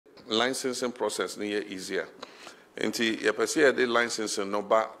licensing process near easier. And you perceive the licensing no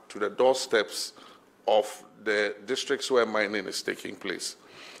back to the doorsteps of the districts where mining is taking place.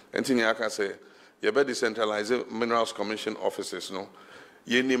 And you can say, you better decentralize minerals commission offices. No,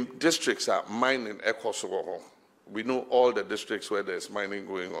 you name districts are mining ecosoho. We know all the districts where there's mining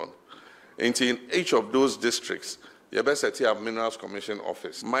going on. And in each of those districts, you better set up minerals commission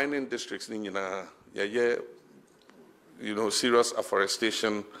office. Mining districts, serious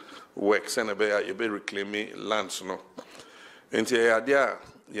afforestation works and you be reclaiming lands. No, and there,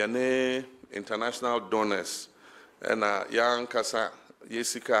 international donors and young kasa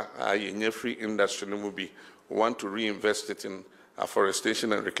yesika yenye free industry no be want to reinvest it in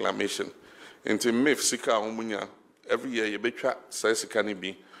afforestation and reclamation. Into MIF sika umunya every year you betcha sika ni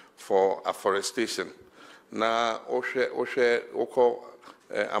be for afforestation. Na oshe oko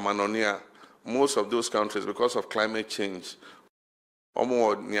amanonia. Most of those countries, because of climate change,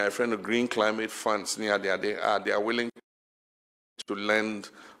 almost near a friend of green climate funds near they are willing to lend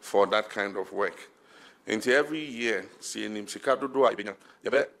for that kind of work. And every year, see in Chicago do I be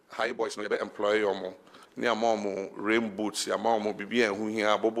high boys no employ yomo near momo rain boots ya momo bibi and who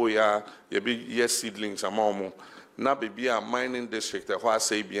here bobo ya be yes seedlings amomo na bibi a mining district who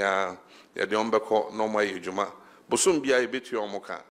say bia ya de ombeko no more ejuma bosum bia e betu omoka